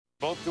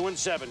Both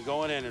 2-7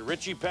 going in, and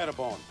Richie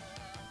Pettibone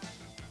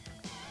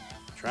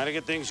trying to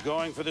get things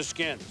going for the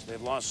Skins.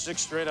 They've lost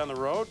 6 straight on the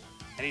road,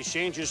 and he's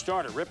changed his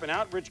starter. Ripping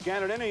out Rich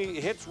Gannon in,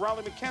 he hits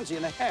Raleigh McKenzie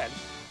in the head.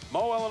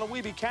 Mo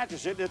Elanaweeby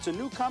catches it. It's a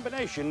new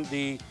combination,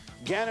 the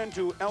Gannon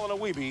to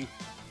Elanaweeby.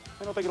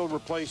 I don't think it'll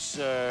replace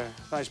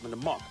Theismann to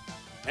Monk.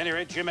 At any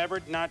rate, Jim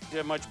Everett not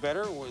much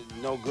better.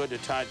 No good to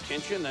Todd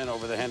Kinchin, then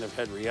over the hand of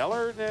Henry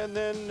Eller. And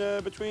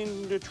then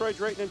between Detroit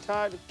Drayton and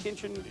Todd,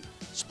 Kinchin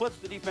splits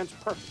the defense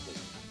perfectly.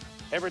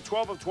 Everett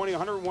 12 of 20,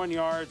 101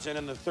 yards. And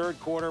in the third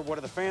quarter, what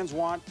do the fans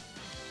want?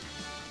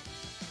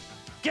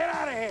 Get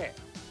out of here.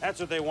 That's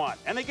what they want.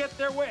 And they get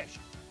their wish.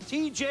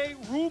 T.J.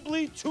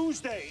 Rubley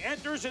Tuesday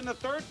enters in the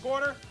third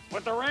quarter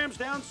with the Rams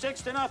down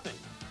 6-0.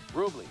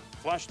 Rubley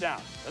flushed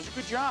out. Does a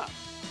good job.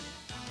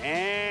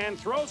 And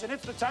throws and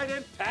hits the tight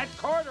end, Pat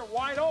Carter,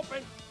 wide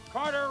open.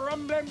 Carter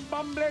rumbling,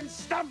 bumbling,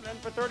 stumbling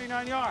for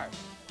 39 yards.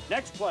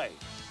 Next play,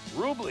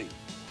 Rubley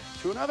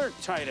to another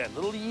tight end,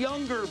 little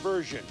younger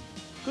version.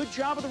 Good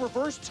job of the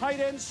reverse tight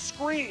end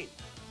screen.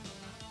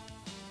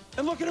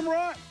 And look at him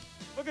run.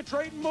 Look at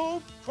Drayton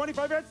move,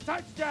 25 yards,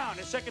 touchdown.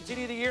 His second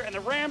TD of the year, and the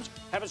Rams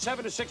have a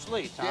 7-6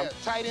 lead, Tom. Yeah,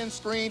 tight end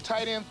screen,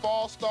 tight end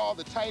fall stall.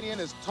 The tight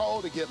end is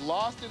told to get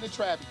lost in the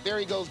traffic. There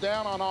he goes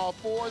down on all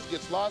fours,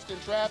 gets lost in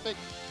traffic.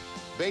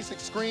 Basic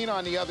screen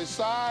on the other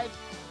side.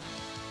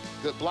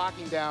 Good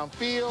blocking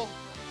downfield.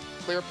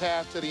 Clear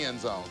path to the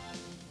end zone.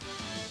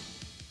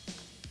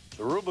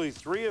 So Rubley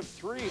 3 of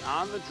 3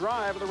 on the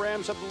drive, and the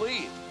Rams have the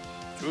lead.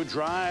 2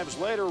 drives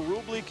later,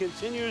 Rubley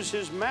continues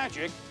his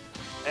magic.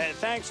 And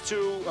thanks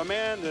to a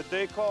man that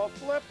they call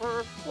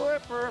Flipper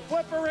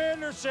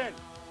Anderson.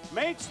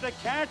 Makes the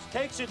catch,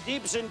 takes it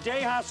deep.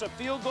 Zendejas a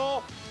field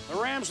goal.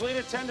 The Rams lead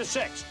it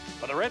 10-6.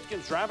 But the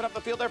Redskins driving up the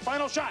field, their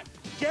final shot.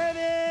 Get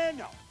in!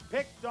 No.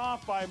 Picked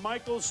off by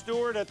Michael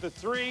Stewart at the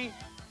 3.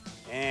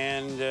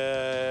 And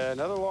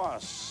another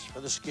loss for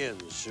the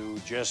Skins, who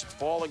just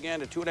fall again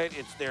to 2-8.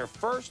 It's their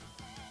first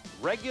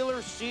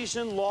regular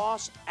season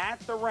loss at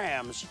the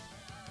Rams.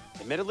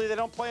 Admittedly, they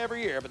don't play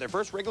every year, but their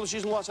first regular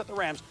season loss at the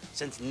Rams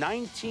since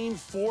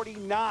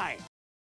 1949.